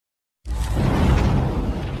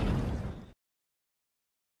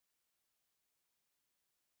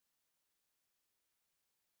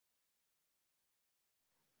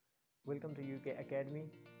Welcome to UK Academy.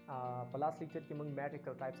 په لاس لیکچر کې موږ میټریکس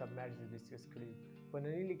او ټایپس اف میټریکس ډیسکس کړي. په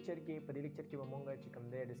نننی لیکچر کې په دې لیکچر کې به موږ چې کوم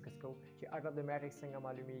دی ډیسکس کوو چې اټ اف د میټریکس څنګه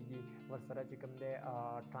معلومیږي، ورسره چې کوم دی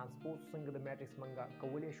ترانسپوز څنګه د میټریکس موږ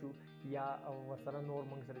کولی شو، یا ورسره نور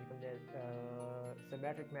موږ سره چې کوم دی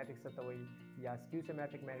سیمیټریک میټریکس څه ته وایي یا سکیو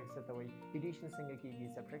سیمیټریک میټریکس څه ته وایي، ایډیشن څنګه کیږي،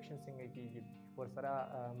 سبټریکشن څنګه کیږي، ورسره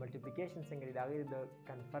ملټیپلیکیشن څنګه دی، د هغې د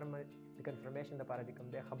کنفرمیشن لپاره چې کوم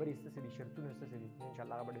دی خبرې څه څه دي، شرطونه څه څه دي،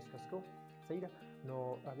 انشاءالله هغه به ډسکس کوو. صحیح ده. نو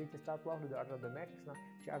هغې چې سټارټ واخلو د اټر اف د میټریکس نه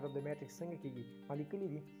چې اټر اف د میټریکس څنګه کیږي ما لیکلي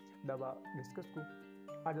دي، دا به ډسکس کوو.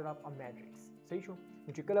 اټر اف ا میټریکس صحیح شو. نو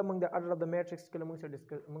چې کله موږ د اټر اف د میټریکس کله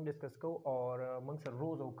موږ ډسکس کوو او موږ سره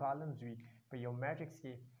روز او کالمز وي په یو میټریکس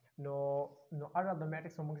کې، نو اټر اف د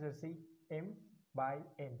میټریکس موږ سره صحیح m by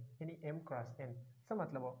n یعنی m کراس n. څه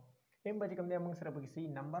مطلب و؟ m به چې کوم دی موږ سره پکې صحیح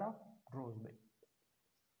نمبر اف روز دی،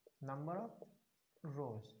 نمبر اف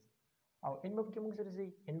روز، او n به پکې موږ سره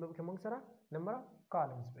صحیح n به پکې موږ سره نمبر اف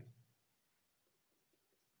کالمز دی،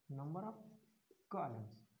 نمبر اف کالمز.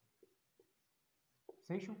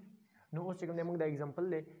 صحیح شو. نو اوس چې کوم دی موږ دا اگزامپل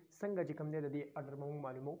دی څنګه چې کوم دی د دې اټر موږ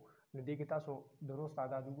معلومو، نو دې کې تاسو د روز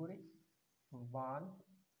تعداد وګورئ 1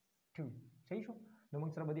 2. صحیح شو. نو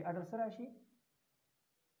موږ سره به دې اټر سره راشي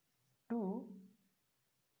 2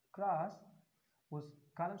 کراس اوس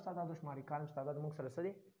کالمز تعداد وشماري، کالمز تعداد موږ سره څه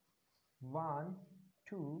دی 1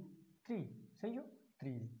 2 3. صحیح شو.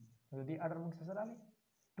 3 دی. نو د دې اټر موږ سره راغلی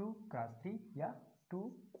 2 کراس 3 یا 2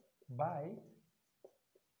 by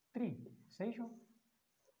 3. صحیح شو.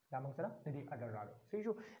 دا موږ سره د دې اټر راغلی. صحیح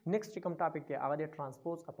شو. نیکسټ چې کوم ټاپک دی هغه دی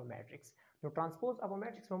ټرانسپوز اف ا میټریکس. نو ټرانسپوز اف ا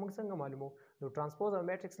میټریکس به موږ څنګه معلومو؟ نو ټرانسپوز اف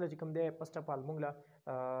میټریکس له چې کوم دی فرسټ اف آل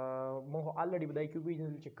موږ الریډي بدای کې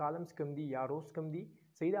وپېژندل چې کالمز کوم دي یا روز کوم دي.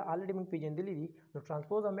 صحیح ده. الریډي موږ پېژندلي دي. نو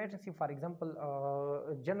ټرانسپوز اف میټریکس کې فار ایگزامپل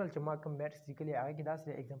جنرال چې ما کوم میټریکس لیکلي هغه کې داسې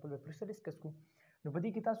ایگزامپل به پرې ډسکس کوو. نو په دې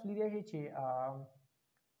کې تاسو لیدلی شئ چې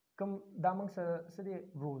کوم دا موږ سره څه دی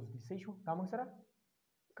روز دي. صحیح شو. دا موږ سره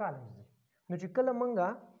کالمز دي. نو چې کله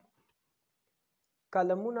موږ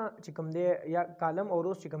کالمونه چې کوم دی یا کالم او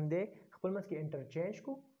روز چې کوم دی خپل منځ کې انټرچینج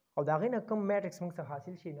کو او د هغې نه کوم میټریکس موږ څخه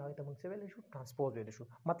حاصل شي، نو هغې ته موږ څه ویلی شو؟ ټرانسپوز ویلی شو.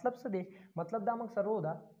 مطلب څه دی؟ مطلب دا موږ سره رو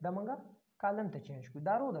ده، دا موږ کالم ته چینج کړو،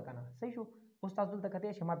 دا رو ده که نه. صحیح شو. اوس تاسو دلته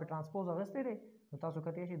کتلی شئ ما پې ټرانسپوز اخیستی دی، نو تاسو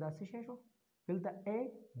کتلی شئ دا څه شی شو؟ دلته A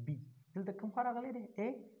B، دلته کوم خوا راغلی دی A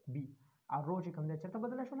B، او رو چې کوم دی چېرته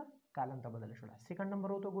بدله شوله؟ کالم ته بدله شوله. سیکنډ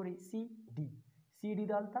نمبر رو ته ګورئ C D، C D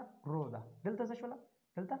دلته رو ده، دلته څه شوله؟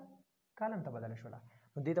 دلته کالم ته بدله شوله.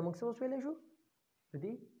 نو دې ته موږ څه اوس ویلی شو؟ د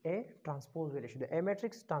دې A ټرانسپوز ویلی شو، د A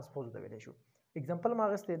میټریکس ټرانسپوز ته ویلی شو. اگزامپل ما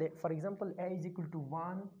اخیستی دی. فار ایگزامپل A از اکول ټو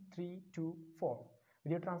 1 3 2 4.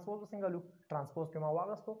 دې ټرانسپوز به څنګه لو؟ ټرانسپوز پې ما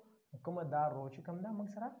واخیستو، کومه دا رو چې کوم ده موږ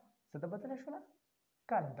سره څه ته بدله شوله؟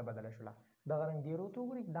 کالم ته بدله شوله. دغه رنګ دې رو ته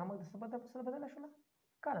وګورئ، دا موږ څه بدله شوله؟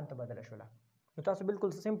 کالم ته بدله شوله. نو تاسو بالکل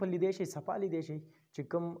سمپل لیدی شئ، صفا لیدی شئ چې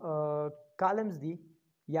کوم کالمز دي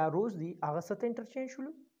یا روز دي هغه څه ته انټرچینج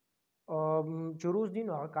شولو، چې روز دي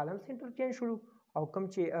نو هغه کالمز ته انټرچینج شولو، او کوم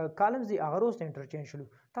چې کالمز دي هغه روز ته انټرچینج شولو.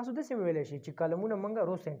 تاسو داسې ویلی شئ چې کالمونه موږ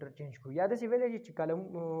روز ته انټرچینج کړو، یا داسې ویلی شئ چې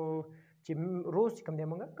چې روز چې کوم دی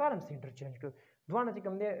موږ کالمز ته انټرچینج کړو. دواړه چې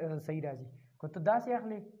کوم دی صحیح راځي. که ته داسې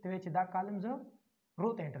اخلې ته وایې چې دا کالم زه رو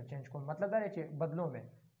ته انټرچینج کوم، مطلب دا دی چې بدلوم یې.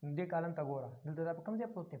 دې کالم ته ګوره، دلته دا په کوم ځای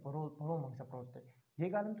پروت دی؟ په رو موږ سره پروت دی. دې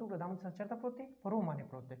کالم ته وګوره، دا موږ سره چېرته پروت دی؟ په رو باندې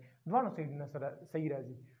پروت دی. دواړو سایډونه سره صحیح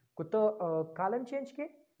راځي. که ته کالم چینج کړې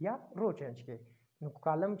یا رو چینج کړې، نو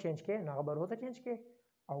کالم چینج کړې نو هغه به رو ته چینج کړې،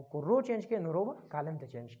 او که رو چینج کړې نو رو به کالم ته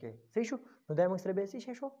چینج کړې. صحیح شو. نو دا موږ سره بیا څه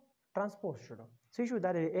شی شو؟ ټرانسپوز شولو. صحیح شو.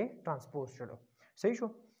 دا د A ټرانسپوز شولو. صحیح شو.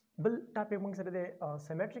 بل ټاپک موږ سره دی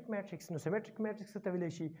سیمیټریک میټریکس. نو سیمیټریک میټریکس څه ته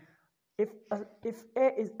ویلی شي؟ if A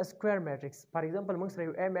is a square matrix، فار ایگزامپل موږ سره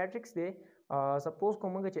یو A میټریکس دی، سپوز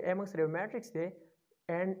کوو موږ چې A موږ سره یو میټریکس دی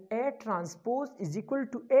and A transpose is equal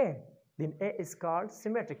to A، then A is called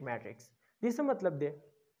symmetric matrix. دې څه مطلب دی؟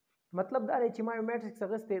 مطلب دا دی چې ما یو میټریکس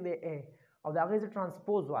اخیستی دی A، او د هغې زه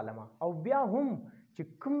ټرانسپوز والمه، او بیا هم چې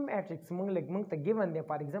کوم میټریکس موږ ته ګیون دی،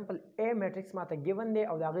 فار ایگزامپل A میټریکس ما ته ګیون دی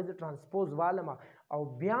او د هغې زه ټرانسپوز والمه، او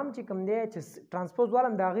بیا هم چې کوم دی چې ټرانسپوز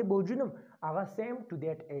والم د هغې باوجود هم هغه سیم ټو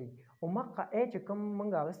دیټ A، او مقه A چې کوم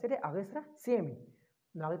موږ اخیستی دی هغې سره سیم وي،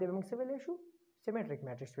 نو هغې ته به موږ څه ویلی شو؟ سیمیټریک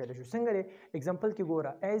میټریکس ویلی شو. څنګه دی؟ اگزامپل کې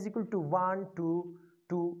ګوره A is equal to 1 2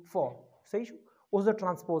 2 4. صحیح شو. اوس زه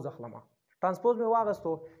ټرانسپوز اخلمه، ټرانسپوز مې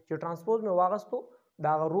واغستو، چې ټرانسپوز مې واغستو د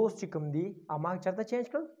هغه روز چې کوم دي ما چېرته چینج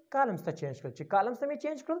کړل؟ کالمز ته چینج کړل. چې کالمز ته مې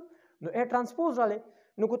چینج کړل نو A ټرانسپوز راغلی.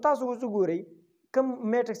 نو که تاسو اوس وګورئ کوم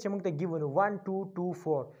میټریکس چې موږ ته ګیون و 1 2 2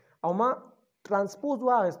 4 او ما ټرانسپوز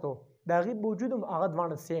واغستو، د هغې باوجود هم هغه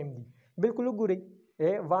دواړه سیم دي. بالکل وګورئ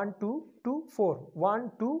A 1 2 2 4 1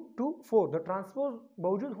 2 2 4 د ترانسپوز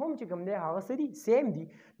باوجود هم چې کوم دی هغه سری سیم دي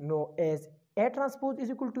نو as A transpose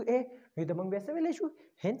is equal to A نو د موږ بیا څه ویلی شو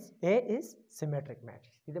hence A is symmetric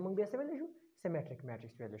matrix د موږ بیا څه ویلی شو symmetric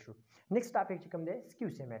matrix ویلی شو next topic چې کوم دی skew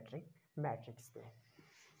symmetric matrix دی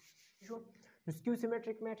نو skew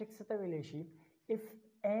symmetric matrix څه ته ویلی شي if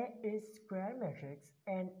A is square matrix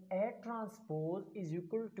and A transpose is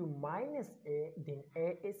equal to minus A, then A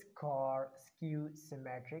is called skew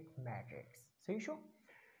symmetric matrix. صحیح شو؟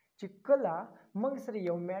 چې کله موږ سره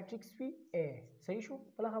یو matrix وي A صحیح شو؟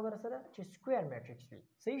 بله خبره سره چې square matrix وي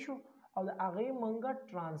صحیح شو؟ او د هغې موږ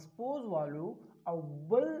transpose والو او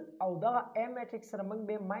بل او دغه A matrix سره موږ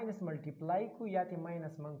به minus multiply کو یا ته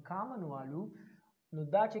minus موږ common والو نو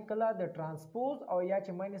دا چې کله د ترانسپوز او یا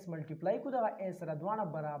چې ماینس ملټیپلای کو دغه A سره دواړه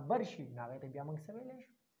برابر شي نو هغې ته بیا موږ څه ویلی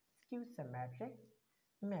شو سکیو سیمیټریک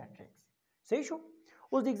میټریکس صحیح شو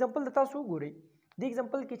اوس د اگزامپل د تاسو وګورئ د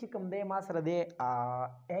اگزامپل کې چې کوم دی ما سره دی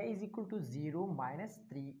A is equal to 0 minus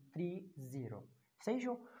 3 3 0 صحیح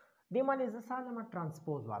شو دې باندې زه سالم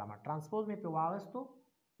ترانسپوز والم ترانسپوز مې پې واغستو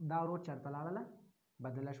دا رو چېرته لاړله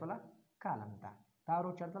بدله شوله کالم ته دا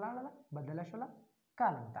رو چېرته لاړله بدله شوله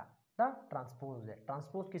کالم ته دا ترانسپوز دی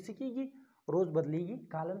ترانسپوز کې څه کېږي روز بدلیږي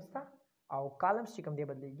کالمز ته او کالمز چې کوم دی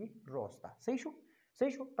بدلیږي روز ته صحیح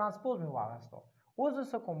شو ترانسپوز مې واغستو اوس زه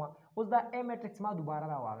څه کوم اوس دا A میټرکس ما دوباره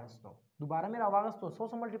راواغستو دوباره مې راواغستو څو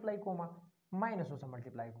سره ملټیپلای کوم ماینس سره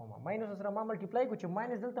ملټیپلای کوم ماینس سره ما ملټیپلای کو چې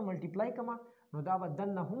ماینس دلته ملټیپلای کوم نو دا به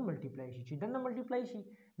دننه هم ملټیپلای شي چې دننه ملټیپلای شي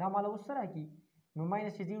دا ماله اوس څه راکړي نو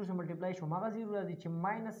ماینس چې 0 سره ملټیپلای شو ماغه 0 راځي چې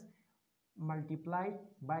ماینس ملټیپلای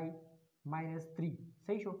بای ماینس 3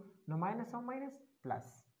 صحیح شو نو ماینس او ماینس پلس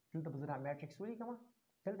دلته به زه دا میټرکس ولیکم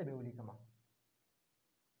دلته به ولیکم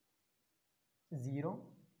 0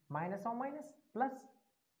 ماینس او ماینس پلس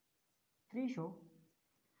 3 شو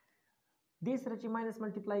دې سره چې ماینس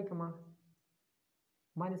ملټیپلای کوم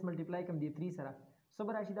ماینس ملټیپلای کوم دې 3 سره څه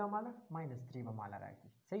به راشي دا ماله ماینس 3 به ماله راکړي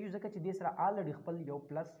صحیح شو ځکه چې دې سره آلریډي خپل یو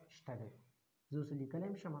پلس شته دی زه اوس لیکلی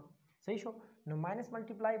هم شم صحیح شو نو ماینس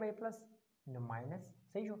ملټیپلای بای پلس نو ماینس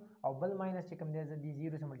صحیح شو او بل ماینس چې کوم دی زه دې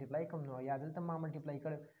 0 سره ملټیپلای کوم نو یا دلته ما ملټیپلای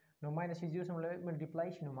کړی نو ماینس چې 0 سره ملټیپلای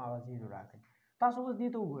شي نو ما 0 راکړي تاسو اوس دې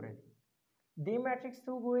ته وګورئ دې میټرکس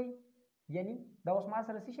ته وګورئ یعنی دا اوس ما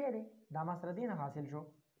سره څه شی دی دا ما سره دې نه حاصل شو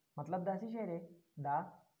مطلب دا څه شی دی دا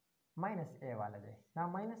ماینس A والا دی دا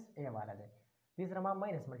ماینس A والا دی دې سره ما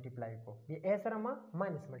ماینس ملټیپلای کو دې A سره ما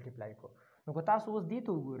ماینس ملټیپلای کو نو که تاسو اوس دې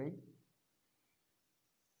ته وګورئ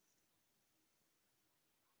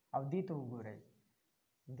او دې ته وګورئ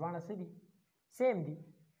دواړه څه دي سیم دي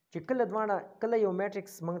چې کله یو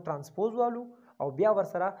میټرکس موږ ترانسپوز والو او بیا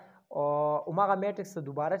ورسره هماغه میټرکس ته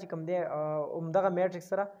دوباره چې کوم دی همدغه میټرکس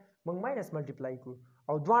سره موږ ماینس ملټیپلای کړو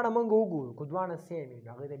او دواړه موږ وګورو که دواړه سیم وي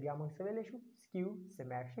نو هغې ته بیا موږ څه ویلی شو سکیو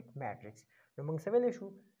سیمیټریک میټرکس نو موږ څه ویلی شو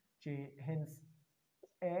چې hence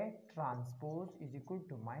A transpose is equal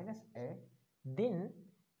to minus A then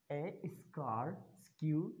A is called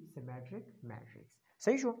skew symmetric matrix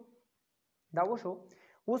صحیح شو دا وشو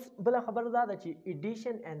اوس بله خبره دا ده چې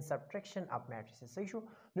addition and subtraction of matrices صحیح شو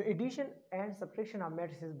نو addition and subtraction of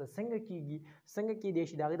matrices به څنګه کیږي څنګه کیدی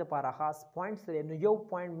شي د هغې دپاره خاص پوینټس لري نو یو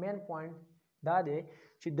پوینټ مین پوینټ دا دی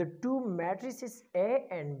چې the two matrices A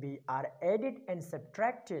and B are added and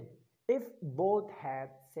subtracted if both have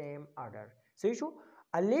same order صحیح شو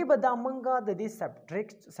الی به دا منګه د دې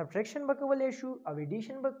سبټریکشن به کولی شو او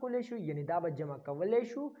ایډیشن به کولی شو یعنی دا به جمع کولی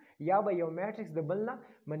شو یا به یو میټرکس د بل نه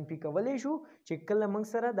منفي کولی شو چې کله موږ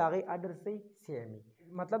سره د هغې اډر سیم وي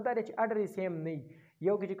مطلب دا دی چې اډر یې سیم نه وي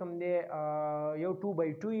یو کې چې کوم دی یو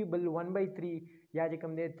 2/2 وي بل 1/3 یا چې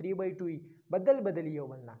کوم دی 3/2 وي بدل یو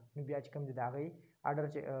بل نه نو بیا چې کوم دی د هغې اډر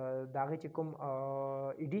چې د هغې چې کوم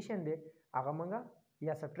ایډیشن دی هغه موږ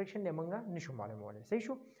یا سبټریکشن دی موږ نشو معلومولی صحیح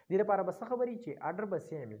شو دې لپاره به څه خبرې چې اډر به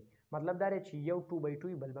سیم وي مطلب دا دی چې یو 2/2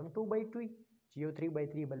 وي بل به هم 2/2 چې یو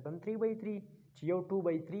 3/3 بل به هم 3/3 چې یو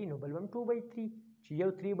 2/3 نو بل به هم 2/3 چې یو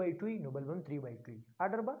 3/2 نو بل به هم 3/2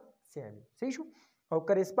 اډر به سیم وي صحیح شو او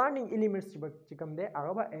کرسپانډینګ الیمنټس چې کوم دی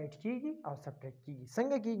هغه به ایډ کیږي او سبټریکټ کیږي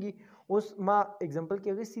څنګه کیږي اوس ما اگزامپل کې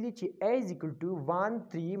اخیستی دی چې A is equal to 1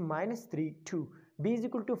 3 minus 3 2 B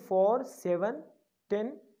is equal to 4 7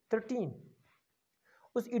 10 13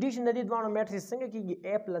 اوس ایډیشن د دې دواړو میټریس څنګه کیږي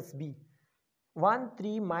A plus B 1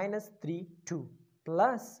 3 minus 3 2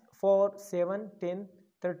 plus 4 7 10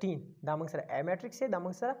 13 دا موږ سره A میټرکس دی دا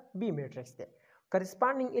موږ سره B میټرکس دی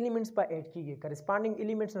کرسپانډینګ الیمنټس په ایډ کیږي کرسپانډینګ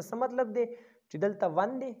الیمنټس نه څه مطلب دی چې دلته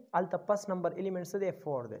 1 دی هلته پس نمبر الیمنټ څه دی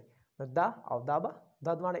 4 دی نو دا او دا به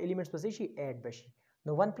دا دواړه الیمنټس به څه شي ایډ به شي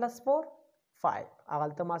نو 1 plus 4 5 هغه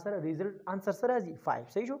هلته ما سره ریزلټ انسر څه راځي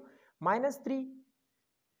 5 صحیح شو ماینس 3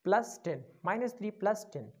 plus 10 minus 3 plus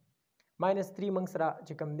 10 minus 3 موږ سره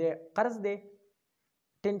چې کوم دی قرض دی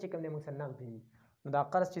 10 چې کوم دی موږ سره نقد دی نو دا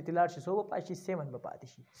قرض چې تلار شي سو به پاتې شي 7 به پاتې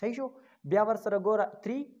شي صحیح شو بیا ور سره ګوره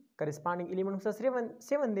 3 corresponding element سره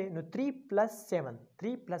 7 دی نو 3 plus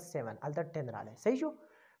 7 الته 10 راځي صحیح شو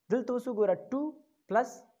دلته اوس ګوره 2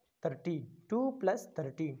 plus 13 2 plus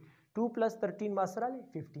 13 2 plus 13 ما سره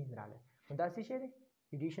 15 راځي دا څه شی دی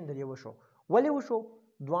ایډیشن د یو شو ولې وشو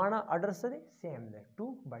دوانه اډر سره سیم دی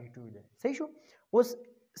 2/2 دی صحیح شو اوس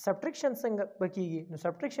سبټریکشن څنګه پکېږي نو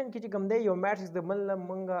سبټریکشن کې چې کوم دی یو میټرکس د بل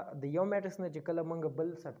منګه د یو میټرکس نه چې کله منګه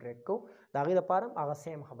بل سبټریکټ کو دا غي د پاره هغه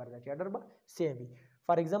سیم خبر ده چې اډر به سیم وي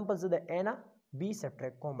فار ایگزامپل زه د a نه b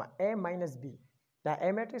سبټریکټ کوم a minus b دا a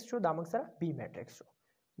میټرکس شو دا موږ سره b میټرکس شو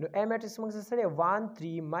نو a میټرکس موږ سره 1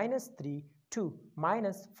 3 minus 3 2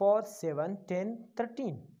 minus 4 7 10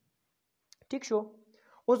 13 ٹھیک شو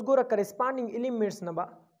اوس ګوره کرسپانډینګ الیمنټس نه به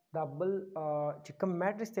دا بل چې کوم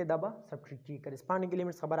میټرکس ته دا به سبټریکټ کی کرسپانډینګ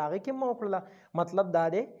الیمنټس خبر هغه کې مو وکړه مطلب دا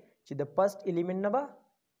دی چې د فرست الیمنٹ نه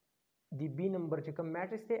به دی بی نمبر چې کوم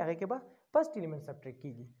میټرکس ته هغه کې به فرست الیمنٹ سبټریکټ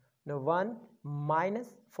کیږي نو 1 minus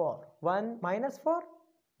 4 1 minus 4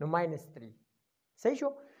 نو minus 3 صحیح شو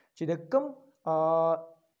چې د کوم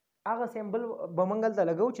هغه سیمبل به منګل ته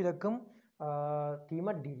لګو چې د کوم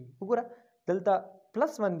قیمت ډیری وګوره دلته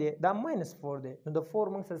پلس 1 دی دا minus 4 دی نو د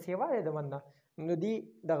 4 موږ سره سیوا دی د 1 نه نو دی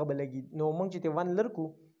دغه بلګي نو موږ چې ته 1 لرکو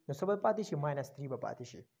نو سبا پاتې شي -3 به پاتې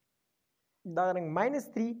شي دا رنګ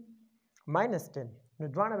 -3 -10 نو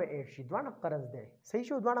دوانه به 8 شي دوانه قرض دی صحیح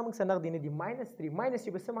شو دوانه موږ سره نقد نه دي -3 ماینس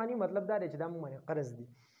چې به سمانی مطلب دا دی چې دا موږ باندې قرض دي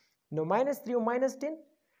نو -3 او -10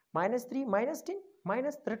 -3 -10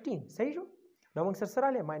 -13 صحیح شو نو موږ سره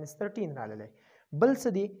رااله -13 رااله بل څه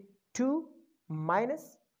دی 2 minus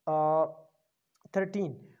 13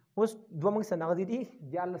 اوس دوه موږ سره نغدي دي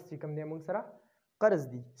 14 چې کوم دی موږ سره قرض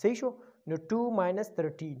دي صحیح شو نو 2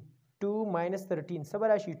 minus 13 صبر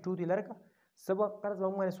راشي 2 دی لرکه سبا قرض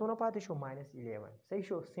موږ باندې سونه پاتې شو -11 صحیح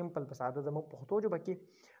شو سمپل په ساده زموږ پښتو جو بکی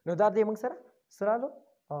نو دا دې موږ سره سرالو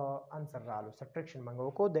انسر رالو سبټریکشن موږ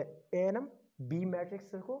وکړو د a نم b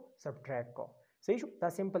میټرکس کو سبټریکټ کو صحیح شو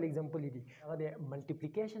دا سمپل اگزامپل دی هغه د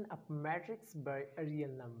ملټیپلیکیشن اف میټرکس بای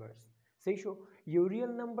ریل نمبرز صحیح شو یو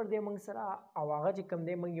ریل نمبر دی موږ سره او هغه چې کوم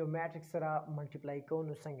دی موږ یو میټرکس سره ملټیپلای کوو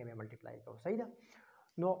نو څنګه به ملټیپلای کوو صحیح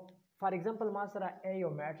ده نو فار ایگزامپل ما سره a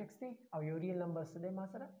یو میټرکس دی او یو ریل نمبر سره دی ما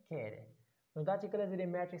سره k دی نو دا چې کله زه د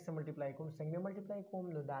میټرکس سره ملټیپلای کوم څنګه ملټیپلای کوم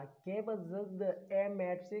نو دا k به زه د a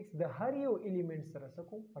میټرکس د هر یو الیمنٹ سره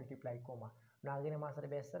سکو ملټیپلای کوم نو هغه ما سره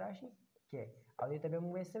به سره راشي k او دې ته به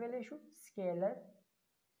موږ څه ویلې شو سکیلر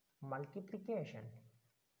ملټیپلیکیشن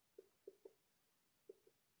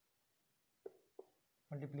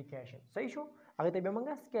صحیح شو هغه ته به موږ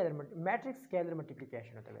سکیلر میټرکس سکیلر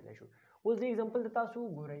ملټیپلیکیشن ته ویل شو اوس د ایگزامپل ته تاسو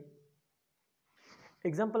ګورئ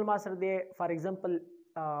ایگزامپل ما سره دی فار ایگزامپل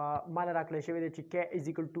مال راکړل شوی دی چې k is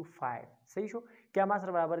equal to 5 صحیح شو k ما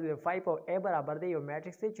سره برابر دی 5 او a برابر دی یو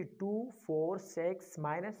میټرکس دی چې 2 4 6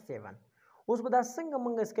 -7 اوس به دا څنګه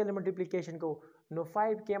موږ سکیلر ملټیپلیکیشن کو نو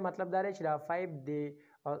 5 k مطلب دا دی چې دا 5 دی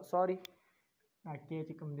سوري دا k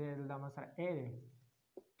چې کوم دی دا ما سره a دی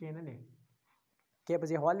k نه دی k په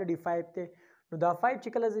ځای already 5 ته نو دا 5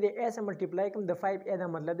 چې کله زه د a سره ملټیپلای کوم د 5 a دا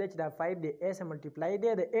مطلب دی چې دا 5 د a سره ملټیپلای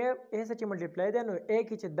دی د a سره چې ملټیپلای دی نو a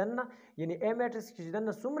کې چې دنه یعنی a میټرکس کې چې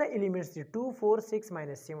دنه څومره الیمنټس دي 2 4 6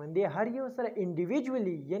 -7 دی هر یو سره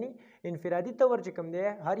انډیویډوالي یعنی انفرادي تور چې کوم دی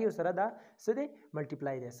هر یو سره دا څه دی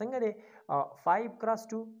ملټیپلای دی څنګه دی 5 cross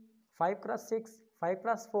 2 5 cross 6 5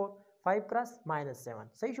 cross 4 5 cross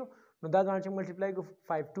 -7 صحیح شو نو دا ځان چې ملټیپلای کو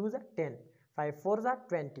 5 2 10 5 4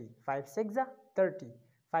 20 5 6 30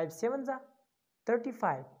 5 7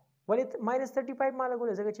 35 ولې -35 ما لګول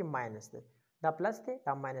ځکه چې ماینس دی دا پلس دی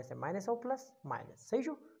دا ماینس دی ماینس او پلس ماینس صحیح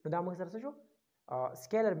شو نو دا موږ سره څه شو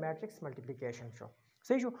سکیلر میټرکس ملټیپلیکیشن شو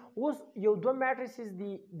صحیح شو اوس یو دوه میټریسز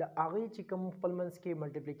دي د هغه چې کوم خپل منځ کې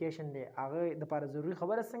ملټیپلیکیشن دی هغه د لپاره ضروری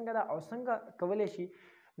خبره څنګه ده او څنګه کولی شي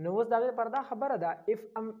نو اوس د هغې لپاره دا خبره ده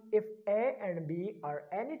if a and b are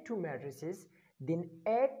any two matrices then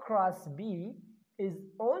a cross b is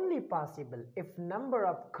only possible if number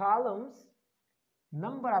of columns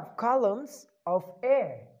of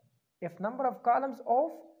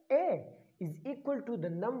A is equal to the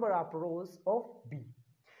number of rows of B.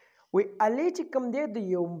 وی الی چې کوم دی د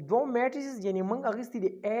یو دوه میټریسز یعنی موږ اخیستي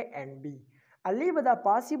دی A and B الی به دا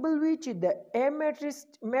پاسبل وي چې د A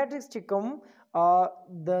میټریکس چې کوم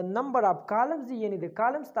د نمبر اف کالمز یعنی د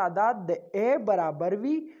کالمز تعداد د A برابر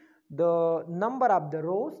وي د نمبر اف د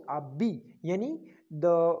روز اف B یعنی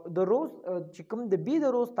د روز چې کوم د B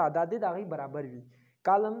د روز تعداد دی د هغې برابر وي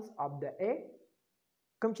columns of the A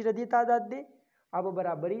کوم چې د دې تعداد دی अब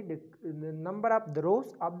برابرۍ د نمبر اف د روز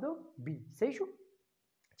اف د بی. صحیح شو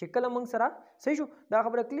چې کله موږ سره صحیح شو دا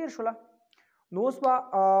خبره کلیر شوله. نو اوس به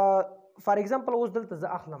فار ایگزامپل اوس دلته زه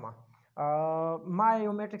اخلم ما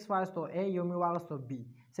یو میټرکس واغستو A یو مې واغستو B.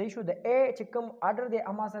 صحیح شو د A چې کوم اډر دی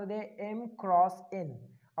اما سره دی M کراس N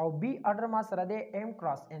او B اډر ما سره دی M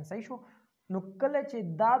کراس N. صحیح شو نو کله چې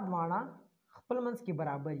دا دواړه خپل منځ کې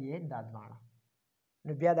برابر یې دا دواړه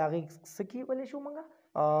نو بیا د هغې څه کولی شو موږ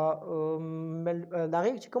د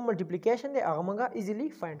هغې چې کوم ملټیپلیکیشن دی هغه موږ ایزیلی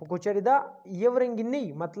فایند کو چېرې دا یو رنګي نه وي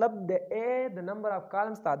مطلب د A د نمبر آف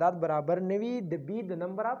کالمز تعداد برابر نه وي د B د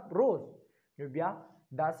نمبر آف روز نو بیا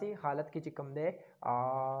داسې حالت کې چې کوم دی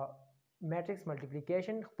میټرکس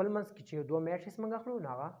ملټیپلیکیشن خپل منځ کې چې دوه میټرکس موږ اخلو نو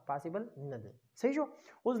هغه پاسبل نه دی. صحیح شو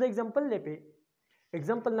اوس د ایگزامپل دی پې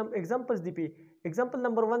ایگزامپلز دی پې ایگزامپل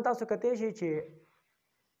نمبر 1 تاسو کتی شئ چې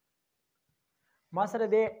ما سره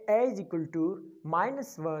دی A is equal to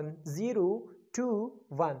 -1 0 2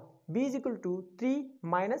 1 B is equal to 3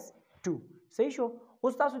 minus 2. صحیح شو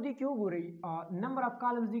اوس تاسو دی کې وګورئ نمبر آف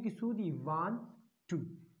کالمز دی کې څو دي 1 2.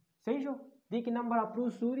 صحیح شو دی کې نمبر آف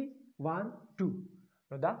روز څو دي 1 2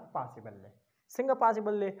 نو دا پاسبل دی. څنګه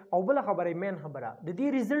پاسبل دی او بله خبره مین خبره د دې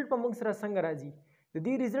ریزلټ په موږ سره څنګه راځي د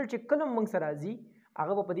دې ریزلټ چې کله موږ سره راځي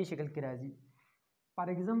هغه به په دې شکل کې راځي. فار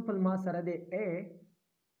ایگزامپل ما سره دی A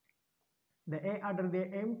د A اډر دی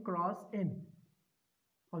M کراس N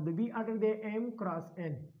او د B اډر دی M کراس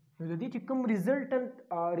N نو د دې چې کوم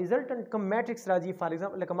ریزلټنټ کوم میټرکس راځي فار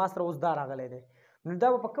ایگزامپل لکه ما سره اوس دا راغلی دی نو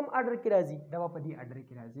دا به په کوم اډر کې راځي دا به په دې اډر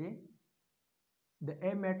کې راځي د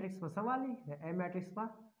A میټرکس په څه والی د A میټرکس په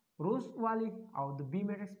روز والی او د B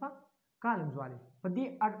میټرکس په کالمز والی په دې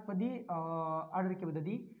اډر کې به د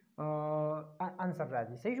دې انسر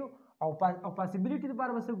راځي. صحیح شو او پاسبیلیټي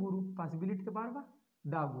لپاره به څه ګورو پاسبیلیټي لپاره به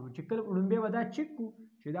دا ګورو چې کله وړومبی به دا چیک کو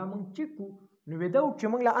چې دا موږ چیک کو نو وداوټ چې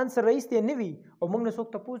موږ له انسر رایستی نه وي او موږ نه څوک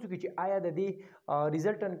تپوس وکړي چې آیا د دې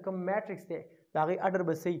ریزلټنټ کوم میټرکس دی د هغې اډر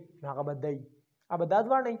به صحیح نو هغه به دی به دا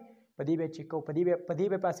دواړه په دې به چیک کوو په دې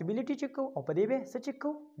به پاسبیلیټي چیک کوو او په دې به څه چیک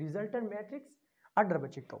کوو ریزلټنټ میټرکس اډر به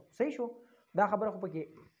چیک کوو. صحیح شو دا خبره خو پکې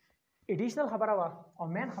ایډیشنل خبره وه او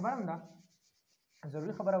مین خبره هم ده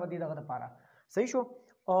ضروري خبره وه دې دغه دپاره. صحیح شو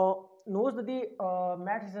نو اوس د دې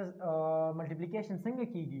میټریسز ملټیپلیکیشن څنګه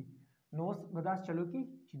کیږي نو اوس به داسې چلو کی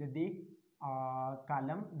چې د دې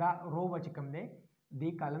کالم دا رو به چې کوم دی دې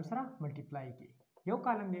کالم سره ملټیپلای کی یو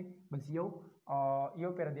کالم دی بس یو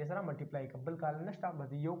پیر دې سره ملټیپلای کوم بل کالم نشته بس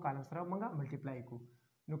یو کالم سره موږ ملټیپلای کو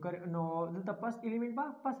نو دلته فرست ایلیمنٹ به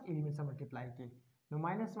فرست ایلیمنٹ سره ملټیپلای کی نو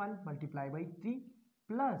 -1 ملټیپلای بای 3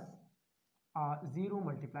 پلس 0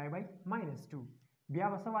 ملټیپلای بای -2 بیا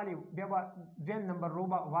به څه والی بیا به دویم نمبر رو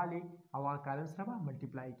به والی او هغه کالم سره به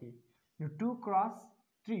ملټیپلای کی نو 2 کراس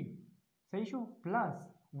 3 صحیح شو پلس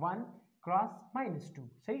 1 کراس -2.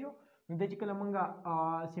 صحیح شو نو د چې کله موږ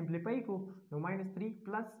سمپلیفای کو نو -3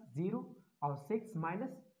 پلس 0 او 6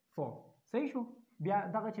 -4. صحیح شو بیا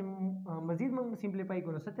دغه چې مزید موږ سمپلیفای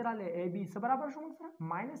کو نو څه تراله A B څه برابر شو موږ سره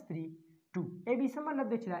 -3 2 A B څه مطلب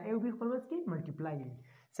دی چې دا A او B خپل منځ کې ملټیپلای وي.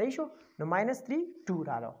 صحیح شو نو -3 2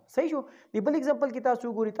 راغلو. صحیح شو د بل ایگزامپل کې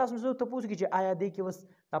تاسو ګورئ تاسو څه تپوس کی چې آیا دې کې وس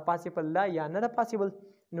دا پاسبل ده یا نه ده پاسبل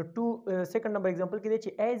نو 2 سیکنډ نمبر ایگزامپل کې دی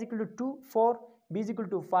چې A is equal to 2 4 B is equal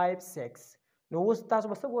to 5 6 نو اوس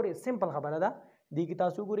تاسو بس ګورئ سمپل خبره ده دې کې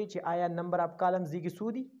تاسو ګورئ چې آیا نمبر اف کالمز دې کې څو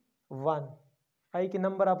دي 1 آیا کې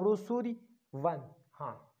نمبر اف روز څو دي 1 ها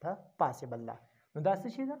دا پاسبل ده نو دا څه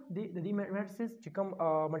شي ده د دې میټریسز چې کوم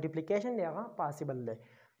ملټیپلیکیشن دی هغه پاسبل ده.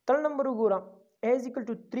 تل نمبر وګورئ A is equal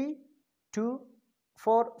to 3 2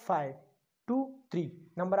 4 5 2 3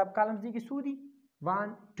 number of columns دی کې څو دي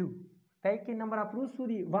 1 2 پای کې number of rows څو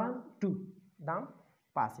دي 1 2 دا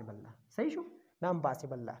پاسبل ده. صحیح شو دا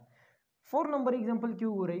پاسبل ده. 4 نمبر ایگزامپل کې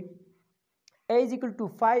وګورئ A is equal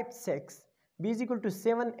to 5 6 B is equal to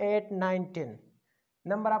 7 8 9 10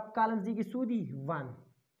 number of columns دی کې څو دي 1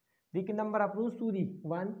 دی کې number of rows څو دي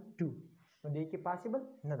 1 2 نو دې کې پاسبل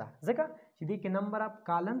نه ده ځکه چې دې کې نمبر اف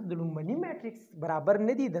کالمز د لومړني میټرکس برابر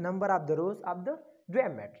نه دي د نمبر اف د روز اف د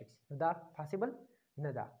دویم میټرکس نو دا پاسبل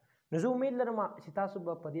نه ده. نو زه امید لرم چې تاسو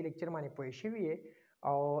به په دې لیکچر باندې پوه شوي یې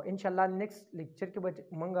او انشاءالله نیکسټ لیکچر کې به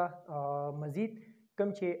موږ مزید کوم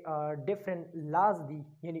چې ډفرنٹ لاز دي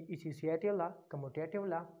یعنی اسوسییټیو لا کموټیټیو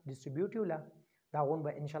لا ډسټریبیوټیو لا دا غون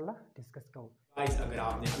به انشاءاللہ ڈسکس کرو. गाइस अगर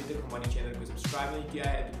आपने अभी तक हमारे चैनल को सब्सक्राइब नहीं किया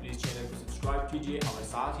है तो प्लीज़ चैनल को सब्सक्राइब कीजिए और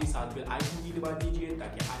साथ ही साथ बेल आइकन भी दबा दीजिए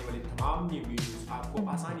ताकि आने वाली तमाम न्यू वीडियोस आपको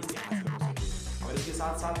आसानी से हासिल हो सके और इसके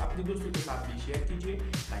साथ साथ अपने दोस्तों के साथ भी शेयर कीजिए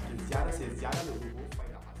ताकि ज़्यादा से ज़्यादा लोगों को